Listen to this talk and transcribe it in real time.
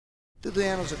Through the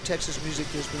annals of Texas music,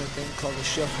 there's been a thing called a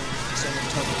shuffle. It's on the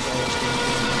top of always been.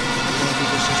 We're going to do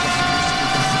this just like it used to be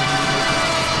done.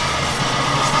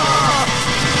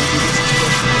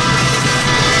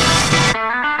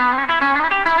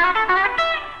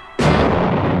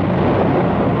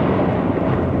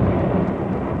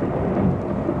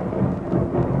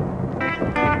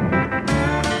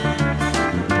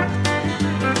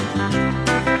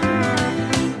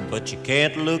 But you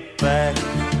can't look back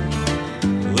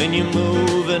when you're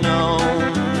moving on.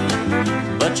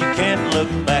 But you can't look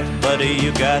back, buddy,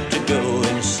 you got to go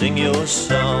and sing your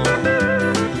song.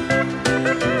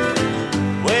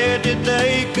 Where did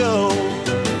they go?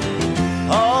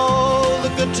 All the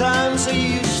good times they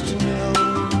used to know.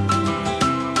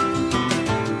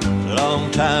 A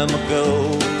long time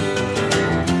ago,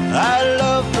 I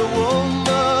loved the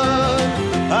woman,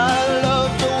 I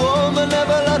loved the woman,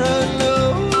 never let her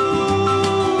know.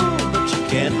 But you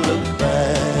can't look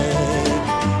back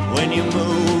when you're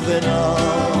moving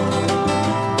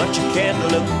on. But you can't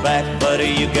look back, buddy,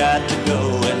 you got to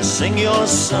go and sing your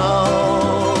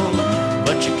song.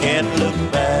 But you can't look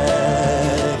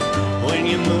back when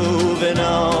you're moving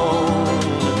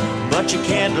on. But you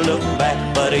can't look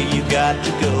back, buddy, you got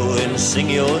to go and sing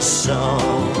your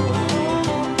song.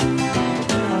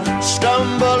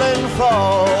 Stumble and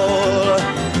fall,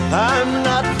 I'm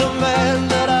not the man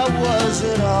that I was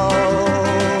at all.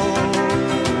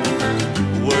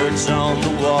 Words on the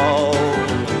wall,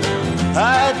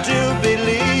 I do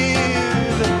believe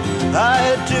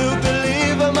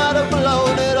I might have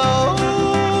blown it all.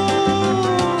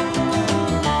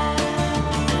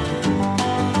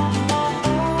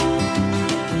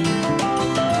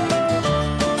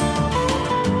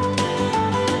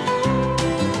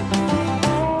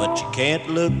 But you can't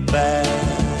look back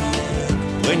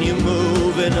when you're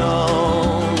moving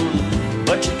on.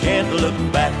 But you can't look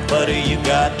back, buddy, you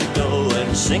got to go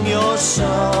and sing your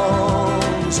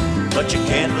songs. But you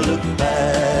can't look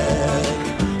back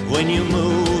when you're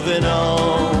moving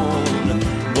on.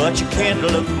 But you can't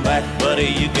look back, buddy,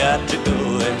 you got to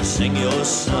go and sing your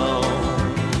song.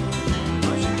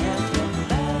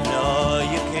 No,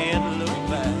 you can't look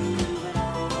back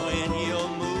when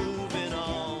you're moving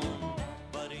on.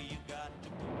 Buddy, you got to.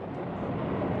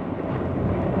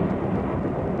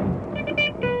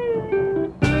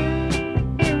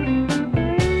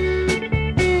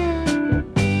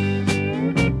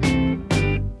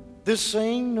 This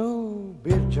ain't no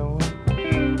beer joint,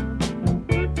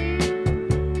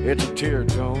 it's a tear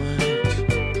joint.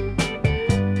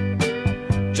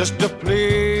 Just a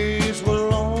place where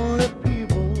lonely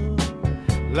people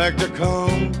like to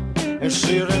come and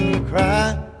sit and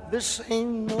cry. This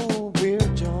ain't no beer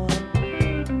joint,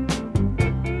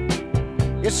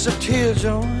 it's a tear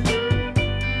joint.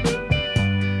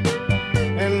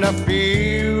 And I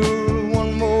feel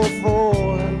one more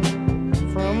falling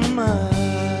from my.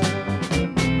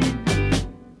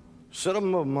 Set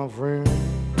 'em up, my friend.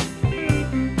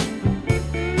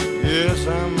 Yes,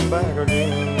 I'm back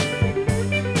again.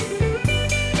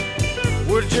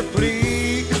 Would you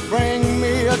please bring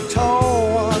me a tall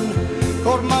one?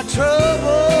 'Cause my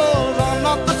troubles are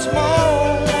not the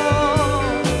small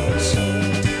ones.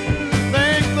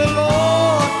 Thank the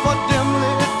Lord for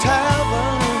dimly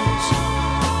taverns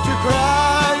to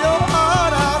cry your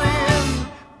heart out in.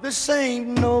 This ain't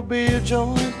no beer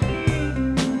joint.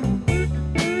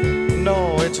 No,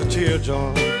 it's a tear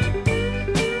joint.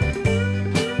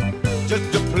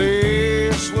 Just a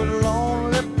place where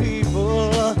lonely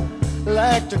people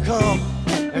like to come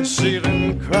and sit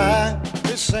and cry.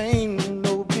 This ain't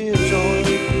no beer joint.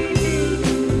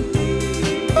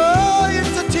 Oh,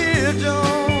 it's a tear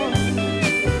joint.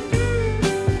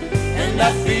 And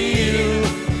I feel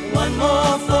one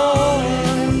more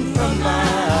falling from my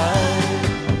eye.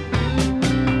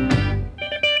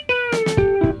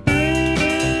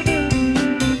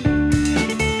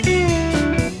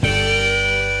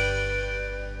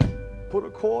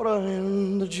 Quarter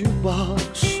in the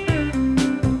jukebox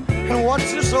and watch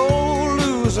this old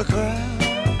loser cry.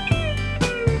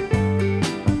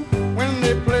 When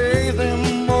they play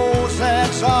them old sad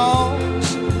songs,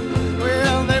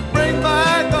 well, they bring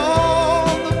back all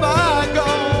the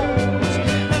bygones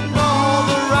and all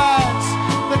the rights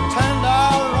that turned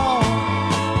out wrong.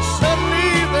 Suddenly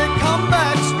they come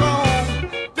back strong.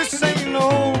 This ain't no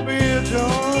beer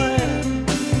joint,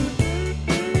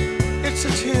 it's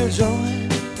a tear joint.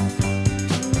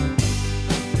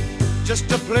 Just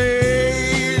a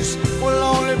place where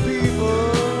lonely people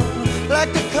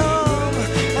like to come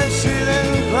and sit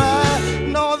and cry.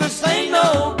 No, this ain't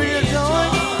no beer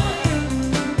joint,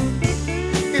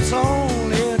 it's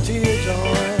only a tear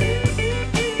joint.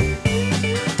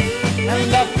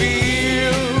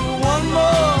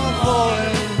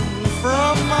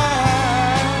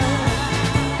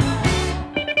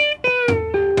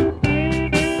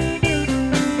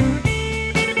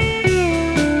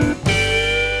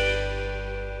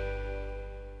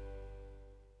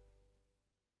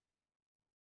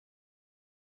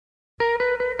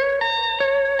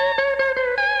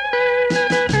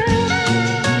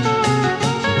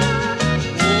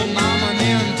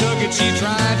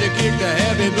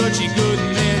 happy, but she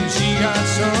couldn't, and she got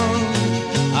some.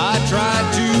 I tried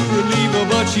to relieve her,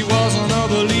 but she wasn't a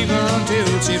believer until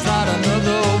she tried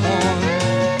another one.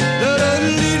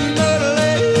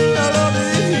 I love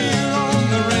it here on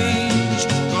the range.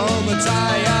 From a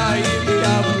tie, I would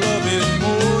love it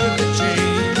more if it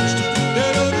changed. I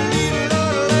love it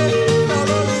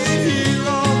here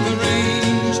on the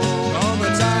range. From a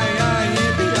tie, I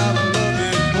would love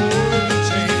it more if it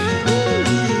changed.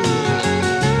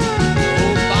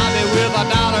 Oh, Bobby with a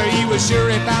dollar, he was sure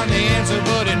he found the answer,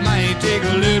 but it might take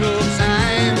a little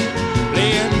time.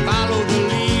 Playing follow the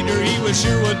leader, he was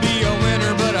sure would be a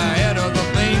winner, but I had other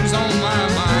things on my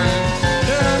mind.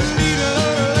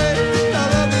 I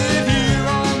love it here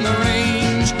on the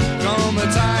range. From a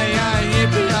tie, I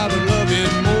would love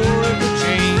it more if it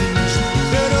changed.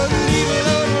 I love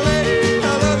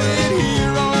it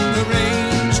here on the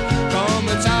range. From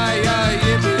a tie, I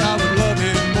would love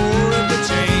it more if it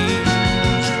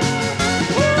changed.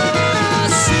 Oh, I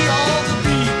see all the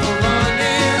people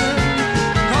running,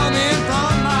 coming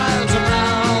from miles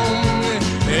around.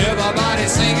 Everybody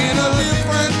singing a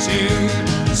different tune.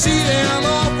 See them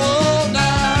all fall down.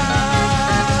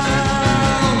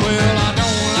 Well, I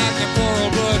don't like the quarrel,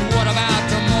 but what about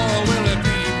tomorrow? Will it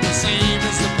be the same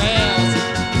as the past?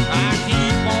 I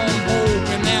keep on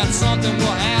hoping that something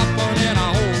will happen, and I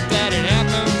hope that it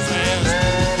happens fast.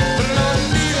 But I love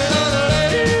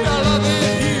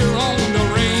it here on the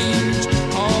range.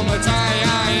 On the tie, I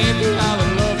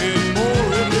would love it more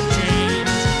if it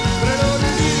changed. But I love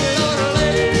it here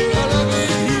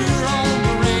on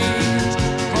the range.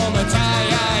 On the tie,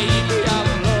 I would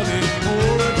love it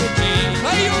more if it changed.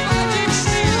 Hey, you magic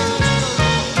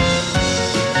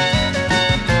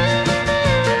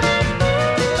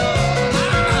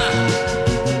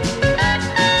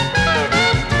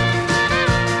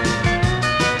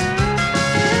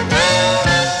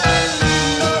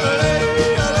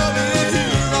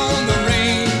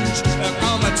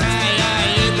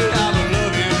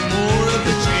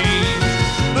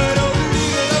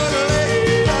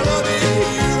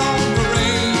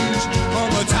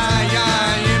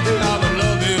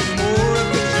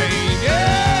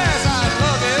Yes, I'd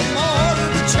love it more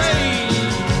if it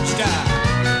changed.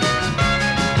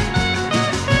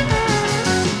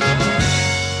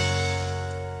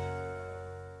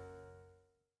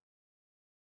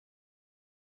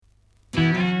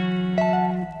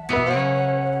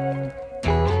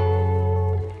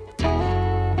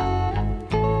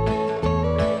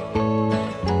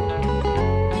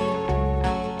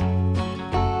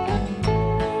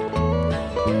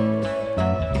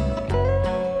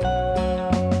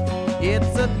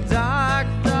 It's a dark,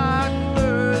 dark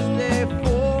Thursday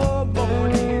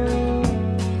forenoon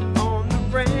on the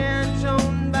ranch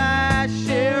owned by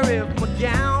Sheriff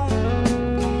McGowan.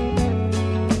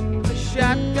 The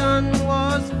shotgun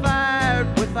was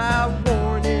fired without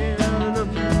warning.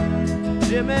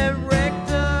 Jimmy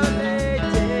Rector lay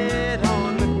dead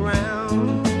on the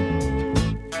ground,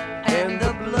 and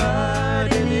the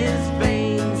blood in his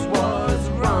veins was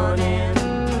running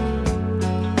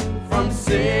from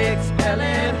 6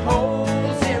 pellet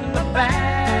holes in the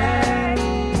back.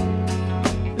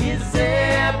 His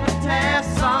epitaph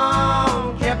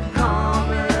song kept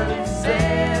coming. It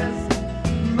says,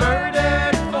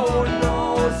 murdered for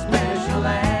no special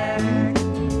act.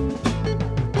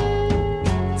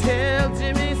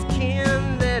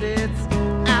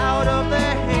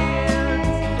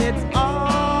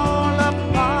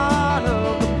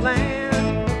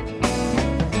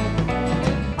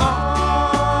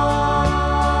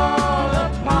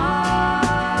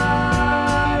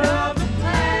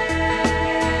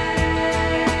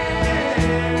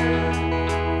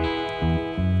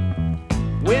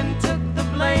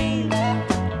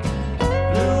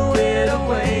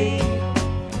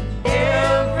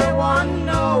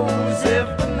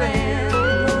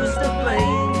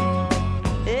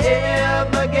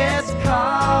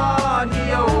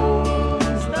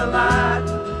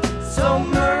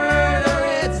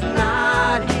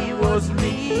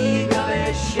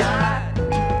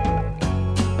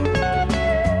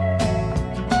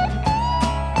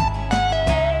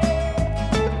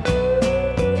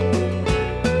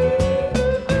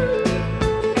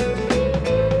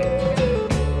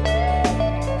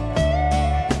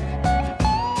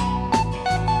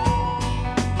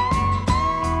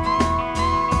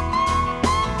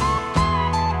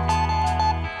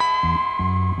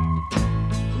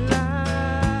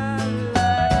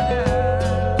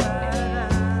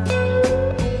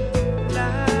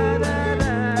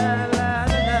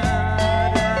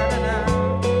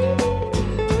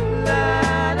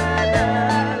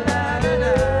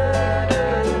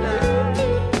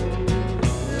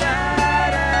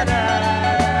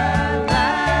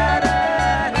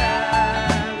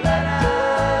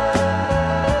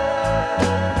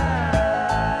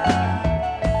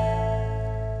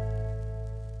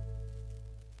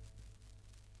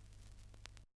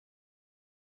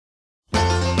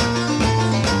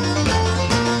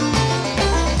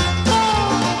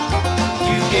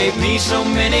 me so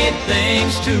many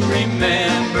things to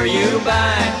remember you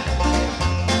by.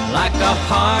 Like a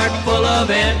heart full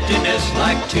of emptiness,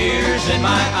 like tears in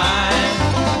my eyes.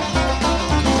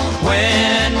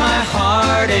 When my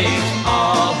heartaches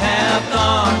all have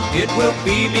gone, it will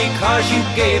be because you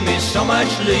gave me so much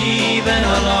leaving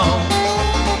alone.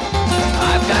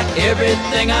 I've got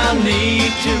everything I'll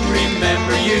need to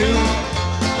remember you.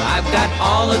 I've got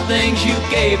all the things you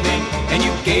gave me, and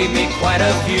you gave me quite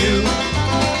a few.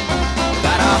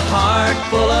 Got a heart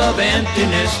full of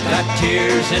emptiness, got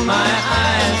tears in my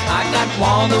eyes. I got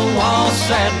wall-to-wall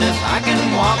sadness, I can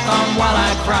walk on while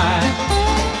I cry.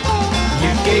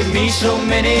 You gave me so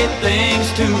many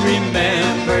things to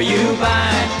remember you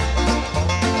by.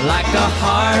 Like a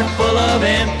heart full of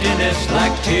emptiness,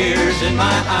 like tears in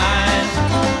my eyes.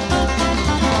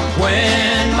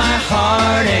 When my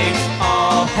heartaches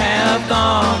all have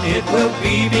gone, it will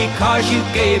be because you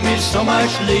gave me so much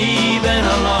leaving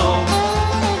alone.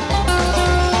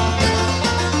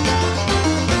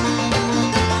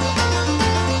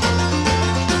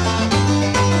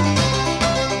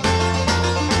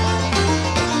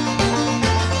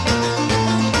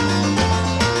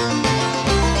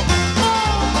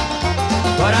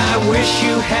 But I wish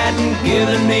you hadn't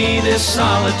given me this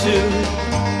solitude.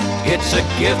 It's a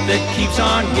gift that keeps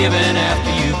on giving after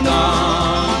you've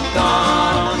gone,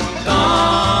 gone,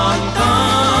 gone,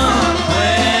 gone.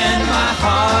 When my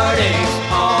heartaches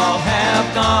all have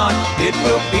gone, it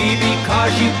will be because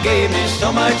you gave me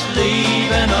so much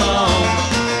leaving alone.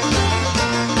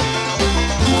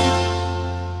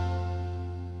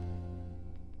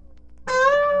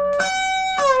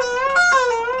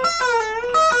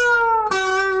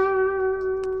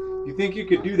 You think you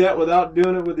could do that without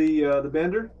doing it with the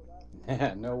bender?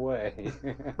 No way.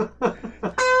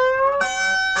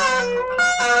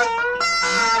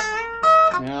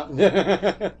 No,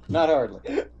 not hardly.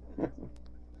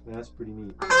 That's pretty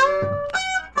neat.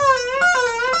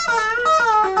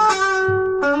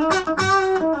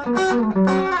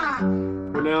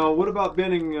 Well, now, what about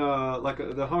bending like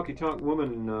the Honky Tonk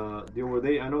Woman deal? Where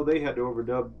they, I know they had to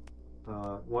overdub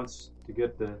once to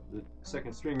get the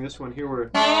second string. This one here,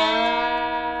 where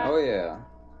Oh yeah.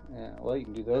 Yeah, well, you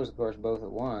can do those, of course, both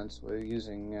at once. We're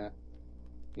using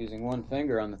one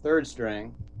finger on the third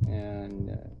string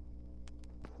and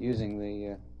using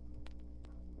the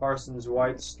Parsons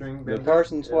White string bender. the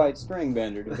Parsons White string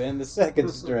bender to bend the second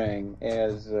string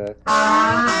as you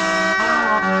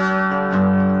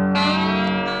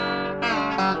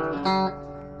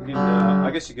can,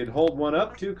 I guess you could hold one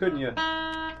up too, couldn't you?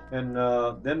 And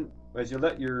then as you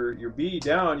let your B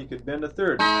down, you could bend a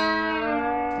third.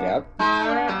 Yep.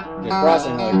 Just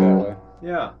crossing like that way.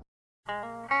 Yeah.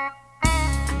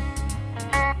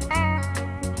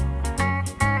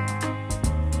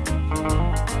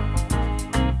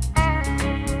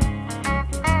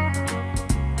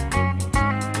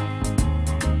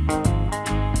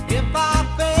 If I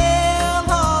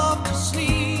fell off to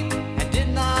sleep and did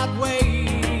not wake,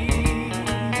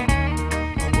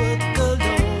 would the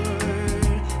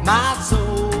Lord my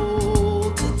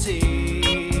soul to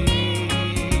take?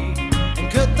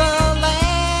 And could the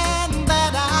land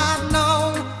that I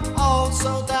know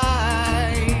also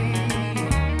die?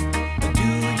 Do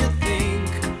you think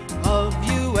of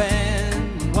you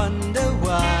and wonder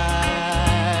why?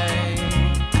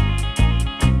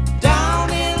 Down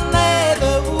in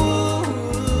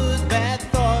Leatherwood, bad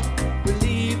thought we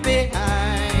leave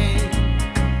behind.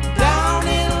 Down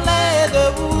in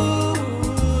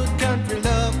Leatherwood, country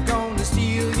love gonna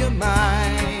steal your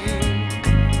mind.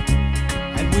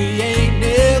 And we ain't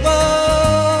never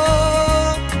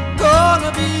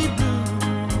gonna be blue.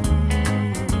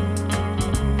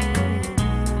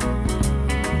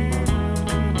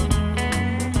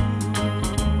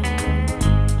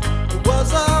 It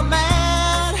was a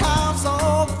madhouse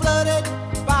all flooded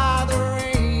by the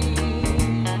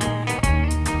rain.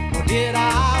 Or did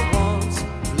I once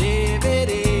live it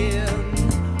in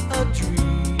a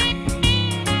dream?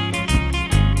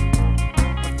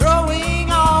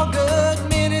 Throwing all good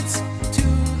minutes to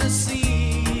the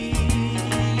sea.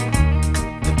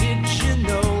 But did you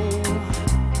know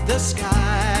the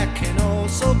sky can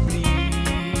also bleed?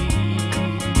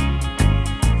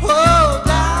 Oh,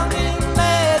 down in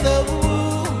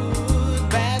Leatherwood,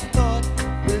 bad thought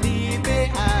we leave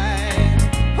behind.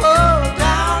 Oh,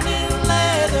 down in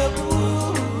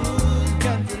Leatherwood,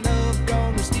 country love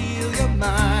gonna steal your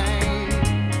mind.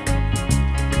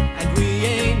 And we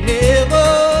ain't never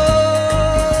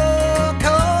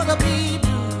gonna be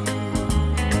blue.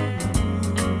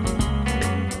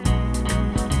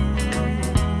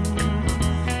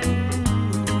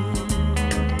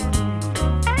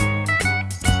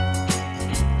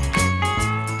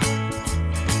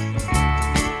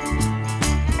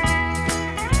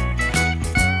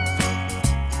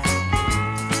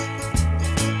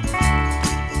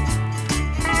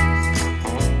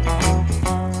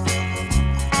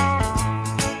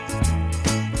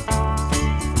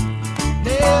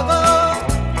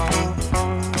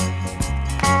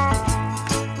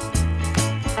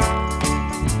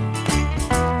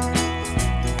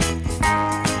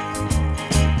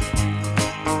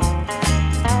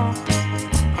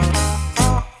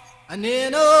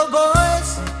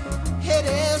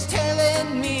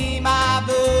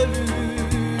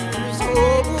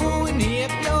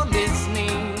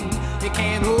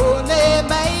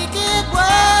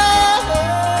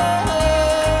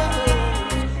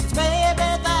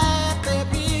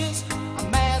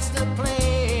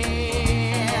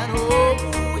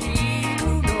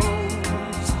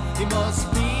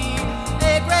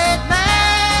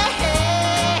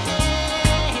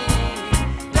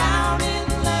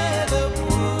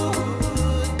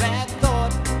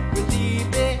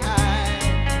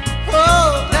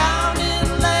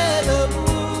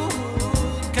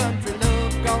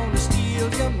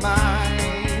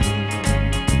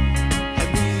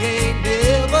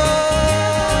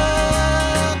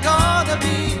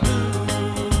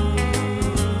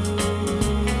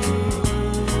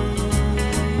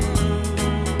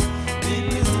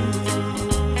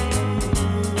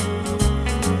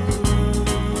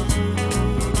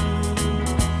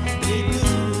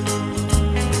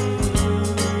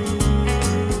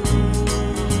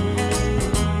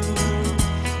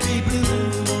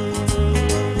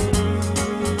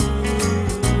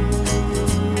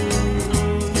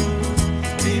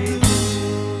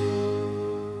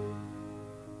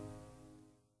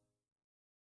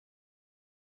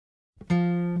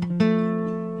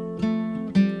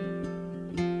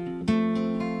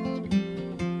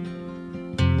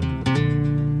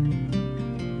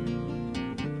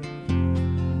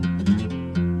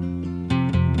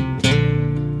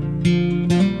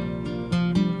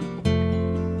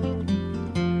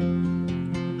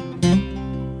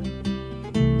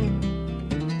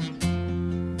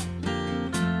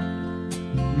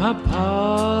 My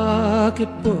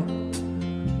pocketbook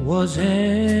was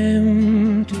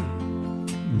empty.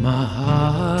 My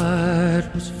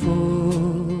heart was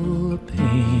full of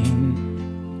pain.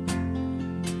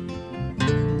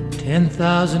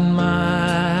 10,000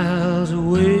 miles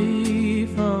away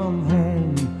from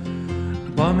home,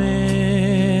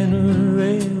 bumming a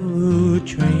railroad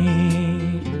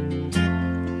train.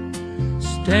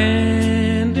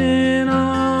 Standing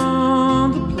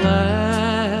on the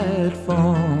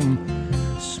platform,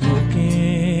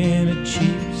 smoking a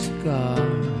cheap cigar,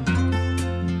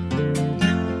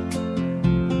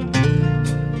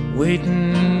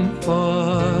 waiting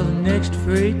for the next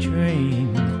freight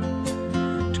train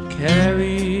to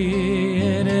carry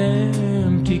an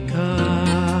empty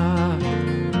car.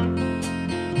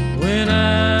 When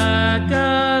I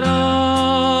got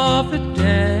off at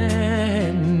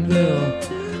Danville,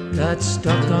 got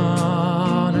stuck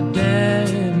on a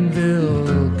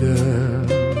Danville girl.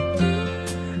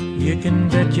 You can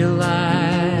bet your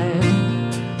life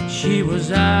she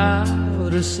was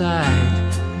out of sight.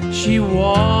 She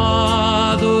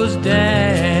wore those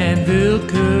Danville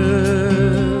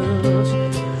curls.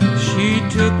 She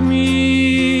took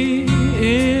me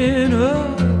in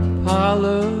her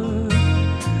parlor.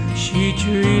 She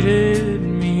treated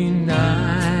me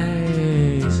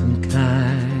nice and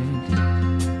kind.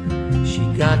 She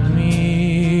got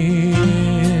me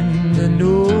in the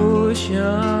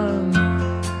notion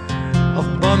of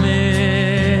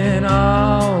bumming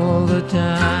all the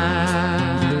time.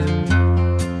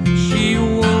 She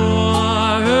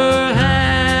wore her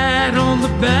hat on the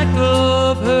back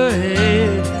of her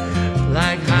head,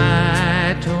 like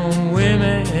high-tone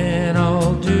women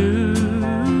all do.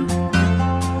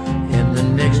 And the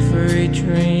next freight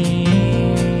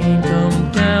train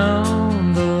come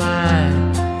down the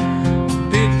line,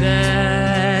 bid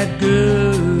that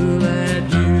girl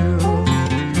adieu.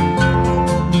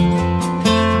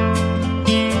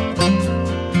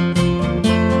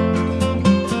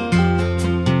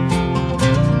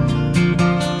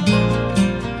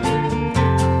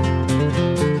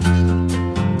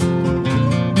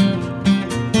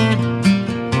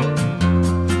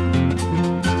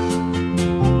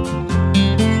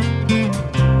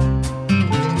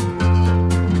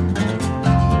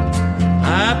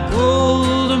 I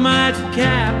pulled my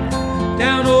cap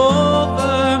down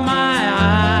over my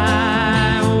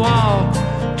eye, walked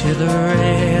to the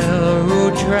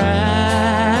railroad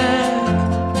track,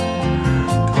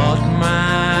 caught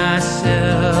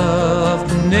myself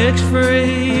the next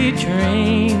freight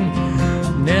train,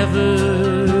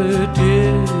 never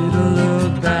did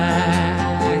look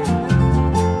back.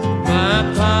 My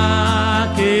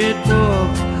pocketbook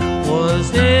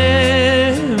was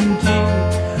empty,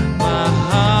 my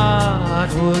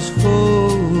heart was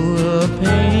full of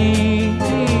pain.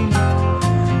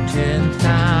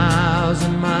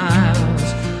 10,000 miles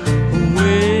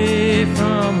away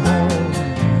from home,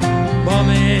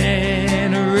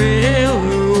 bumming a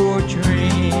railroad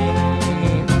train.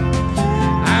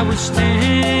 I was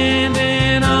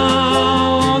standing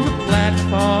on the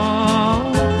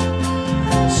platform,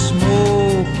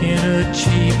 smoking a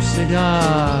cheap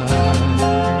cigar,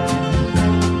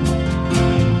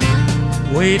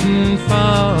 waiting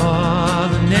for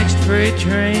the next freight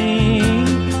train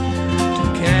to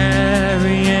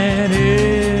carry an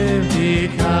empty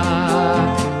car.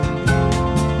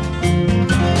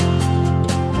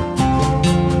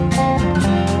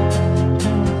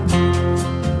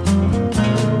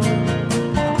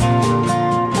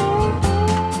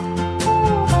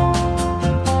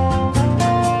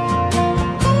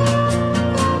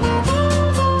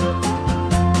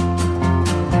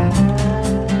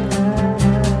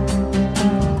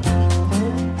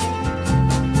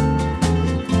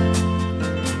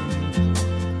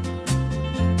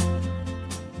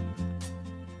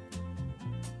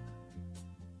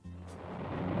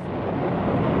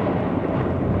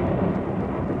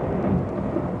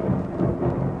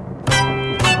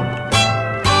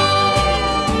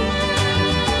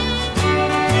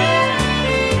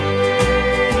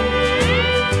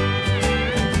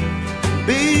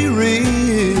 Be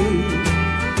real,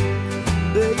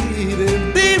 baby,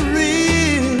 be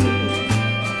real.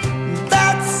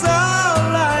 That's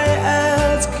all I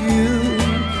ask you,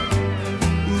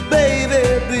 baby,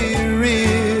 be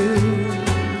real.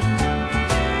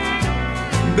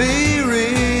 Be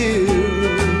real,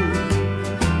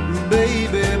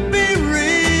 baby, be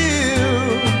real.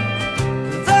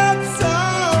 That's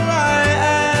all I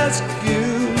ask you,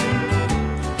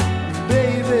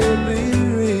 baby, be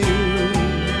real.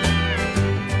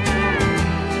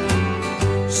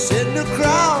 Sitting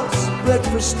across the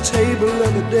breakfast table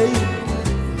of the day,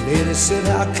 Lady said,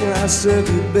 how can I serve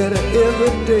you better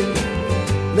every day?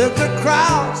 Look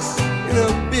across in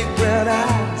her big brown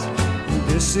eyes.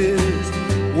 This is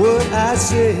what I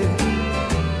said.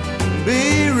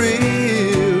 Be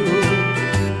real,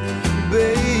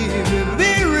 baby,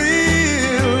 be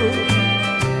real.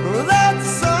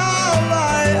 That's all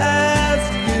I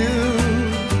ask you.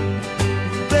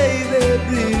 Baby,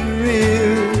 be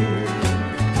real.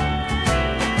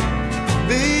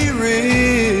 Be real.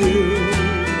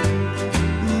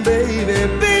 Baby,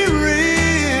 be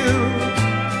real.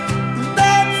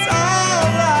 That's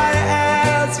all I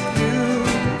ask you.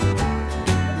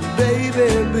 Baby,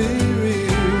 be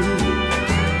real.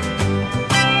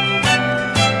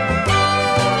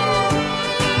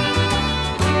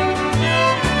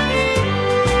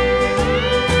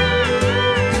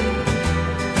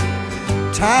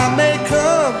 Time may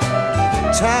come,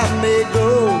 time may go,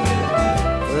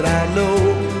 but I know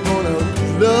I'm gonna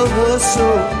love her so.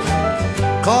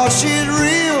 'Cause she's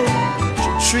real, she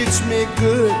treats me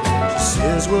good, she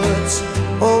says what's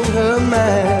on her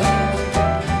mind.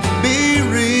 Be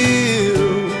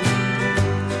real,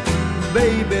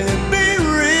 baby, be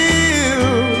real.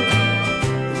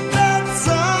 That's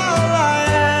all I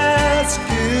ask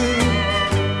you.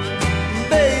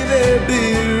 Baby, be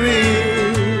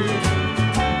real.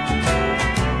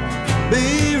 Be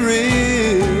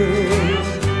real.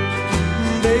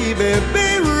 Baby, be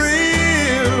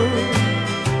real.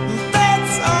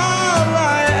 That's all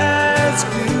I ask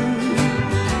you.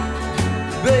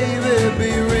 Baby,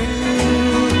 be real.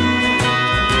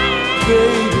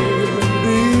 Baby,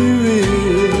 be real.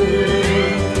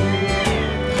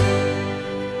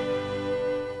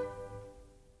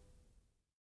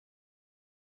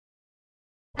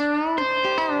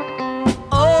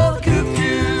 Oh, the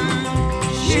cuckoo,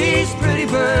 she's a pretty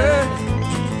bird.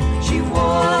 She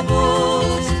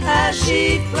warbles as she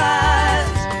flies,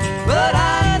 but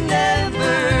I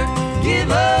never give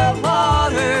her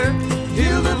water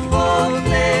till the 4th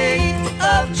day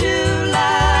of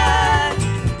July.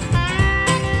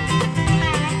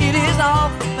 It is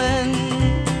often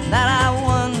that I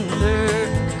wonder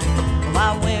why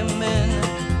women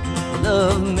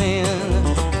love men,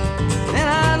 and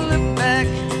I look back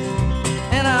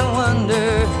and I wonder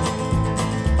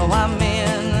why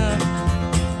men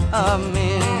are men.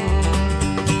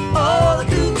 Oh, the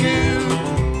cuckoo,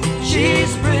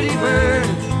 she's a pretty bird.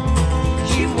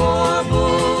 She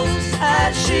warbles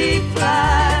as she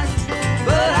flies,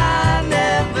 but I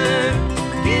never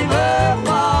give her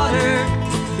water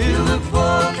till the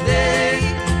 4th day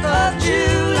of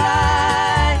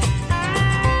July.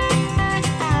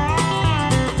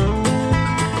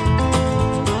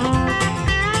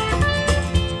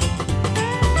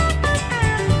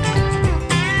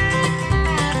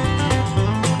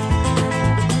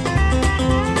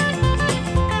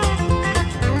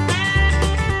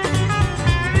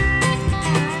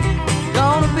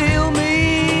 Gonna build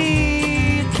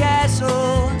me a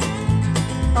castle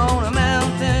on a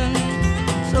mountain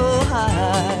so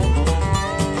high,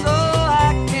 so I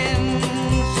can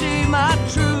see my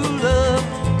true love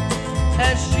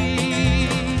as she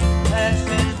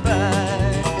passes by.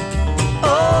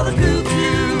 Oh, the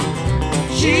cuckoo,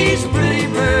 she's a pretty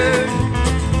bird.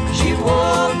 She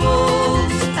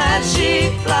warbles as she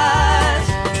flies,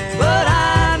 but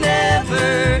I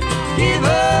never give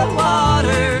her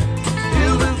water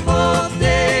till the 4th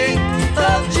day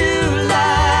of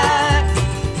July.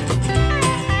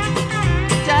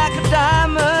 Jack of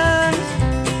diamonds,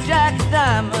 Jack of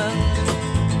diamonds,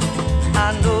 I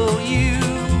know you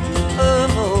of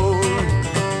old.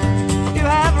 You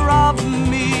have robbed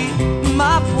me,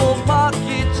 my poor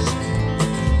pockets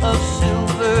of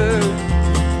silver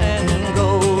and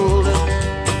gold.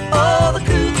 Oh, the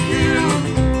cuckoo,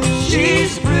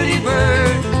 she's a pretty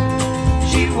bird.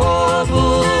 She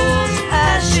warbles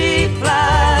as she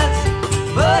flies,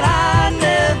 but I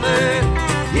never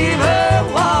give her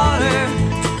water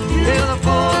till the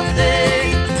 4th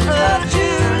day of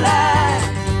July.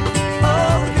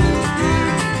 Oh, the cuckoo,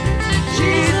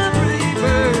 she's a pretty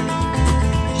bird.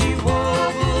 She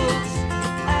warbles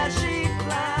as she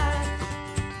flies,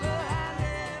 but I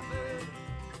never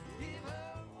give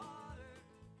her water.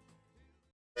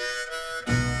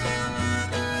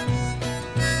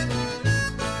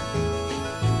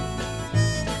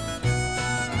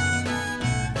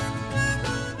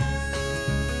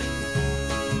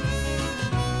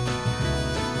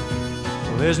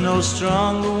 There's no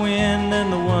stronger wind than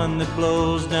the one that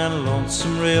blows down a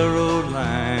lonesome railroad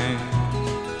line.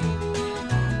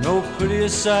 No prettier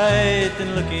sight than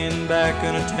looking back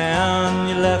on a town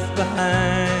you left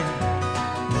behind.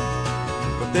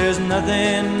 But there's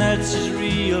nothing that's as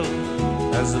real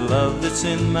as the love that's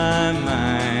in my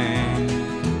mind.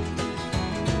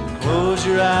 Close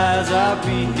your eyes, I'll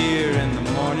be here in the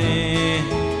morning.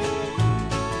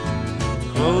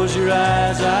 Close your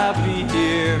eyes, I'll be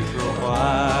here for a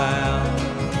while.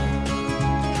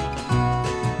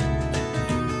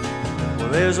 Well,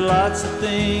 there's lots of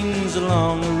things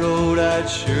along the road I'd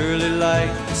surely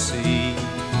like to see.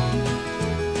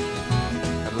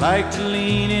 I'd like to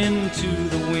lean into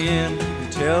the wind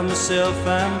and tell myself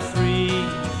I'm free.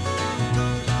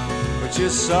 But your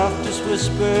softest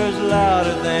whisper's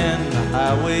louder than the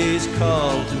highway's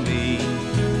call to me.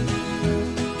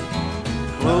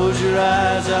 Close your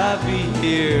eyes, I'll be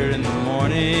here in the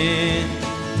morning.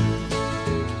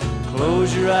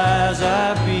 Close your eyes,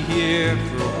 I'll be here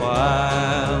for a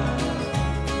while.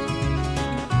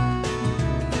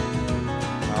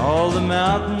 All the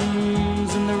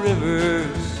mountains and the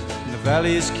rivers and the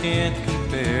valleys can't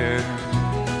compare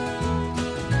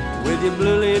with your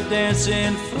blue-lit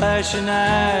dancing, flashing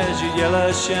eyes, your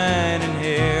yellow shining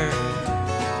hair.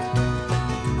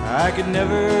 I could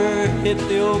never hit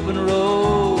the open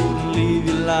road and leave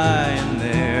you lying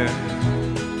there.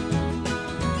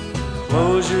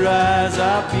 Close your eyes,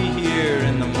 I'll be here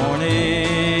in the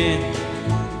morning.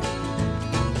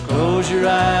 Close your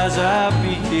eyes, I'll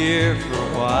be here for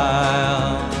a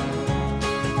while.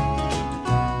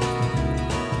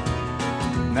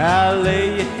 Now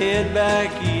lay your head back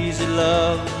easy,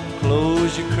 love,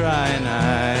 close your crying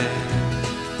eyes.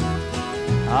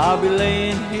 I'll be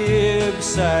laying here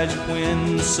beside you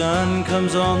when the sun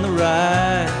comes on the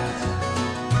rise.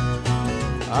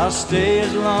 I'll stay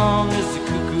as long as the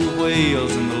cuckoo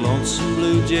wails and the lonesome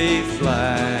blue jay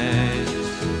flies.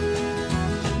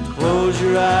 Close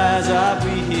your eyes, I'll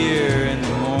be here in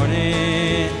the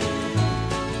morning.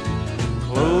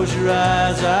 Close your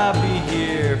eyes, I'll be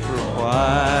here for a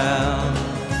while.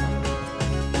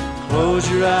 Close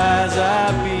your eyes,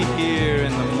 I'll be here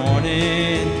in the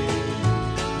morning.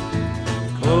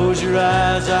 Close your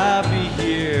eyes, I'll be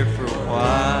here for a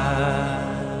while.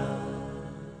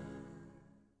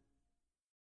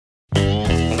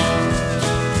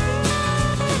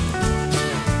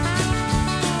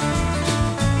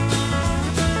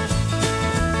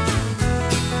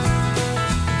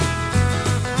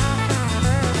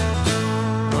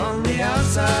 On the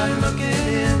outside looking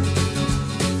in,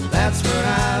 that's where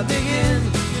I begin.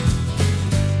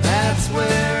 That's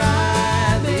where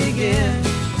I begin.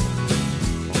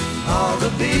 All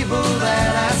the people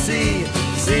that I see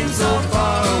seem so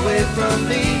far away from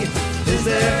me. Is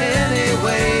there any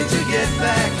way to get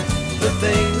back the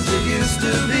things that used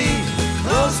to be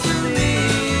close to me?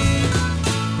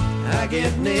 I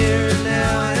get near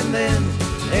now and then,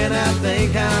 and I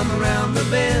think I'm around the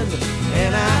bend,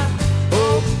 and I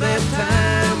hope that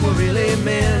time will really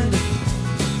mend.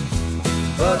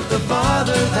 But the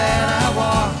farther that I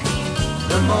walk,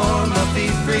 the more my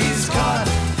feet freeze caught.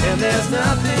 And there's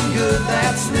nothing good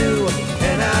that's new,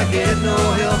 and I get no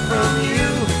help from you.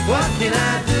 What can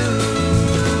I do?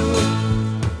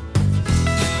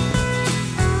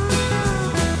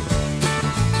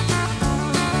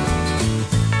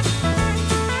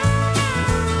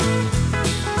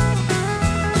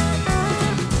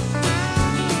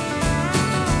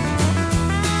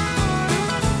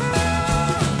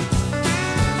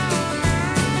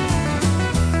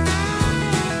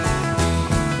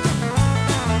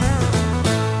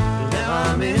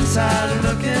 Inside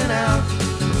looking out,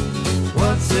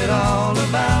 what's it all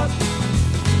about?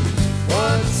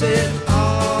 What's it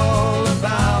all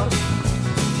about?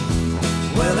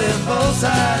 Well, if both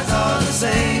sides are the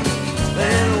same,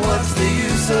 then what's the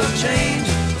use of change?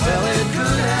 Well, it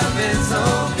could have been so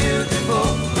beautiful,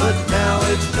 but now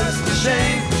it's just a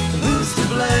shame. Who's to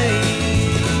blame?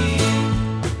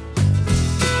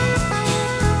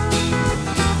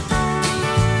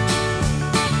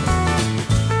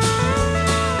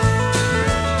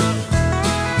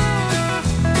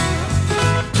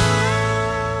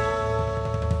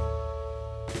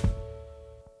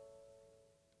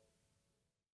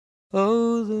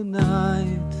 Oh, the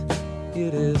night,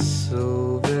 it is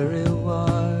so very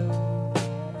wild,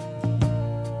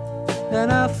 and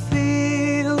I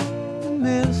feel the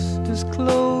mist is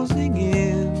closing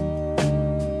in.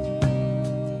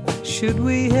 Should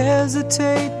we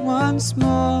hesitate once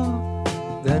more,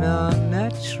 then our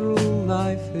natural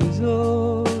life is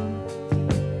o'er,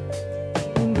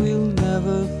 and we'll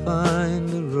never find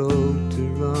a road to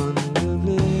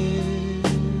Ronderlin.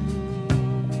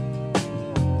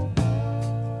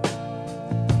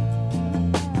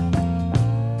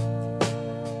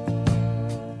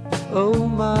 Oh,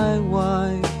 my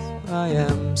wife, I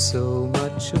am so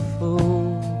much a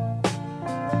fool,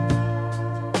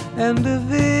 and a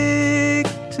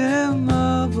victim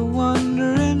of a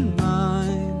wandering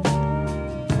mind.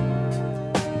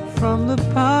 From the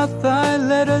path I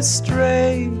led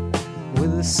astray,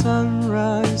 with the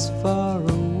sunrise far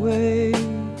away,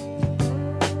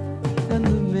 and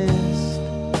the mist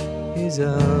is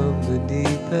of the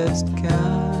deepest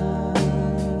kind.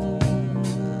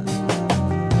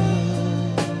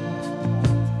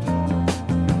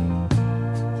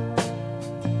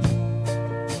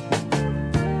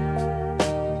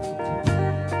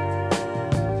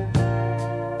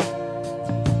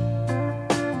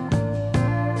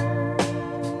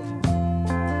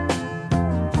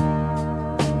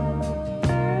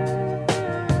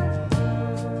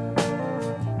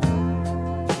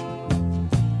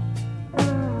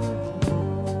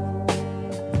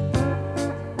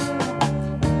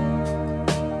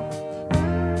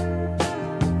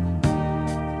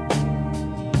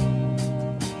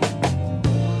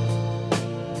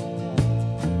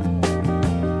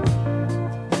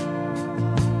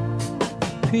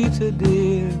 Peter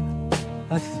dear,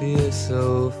 I fear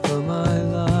so for my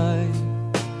life,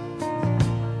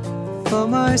 for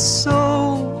my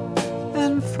soul,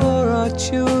 and for our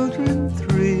children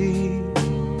three.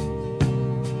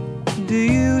 Do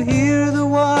you hear the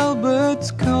wild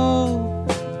birds cry?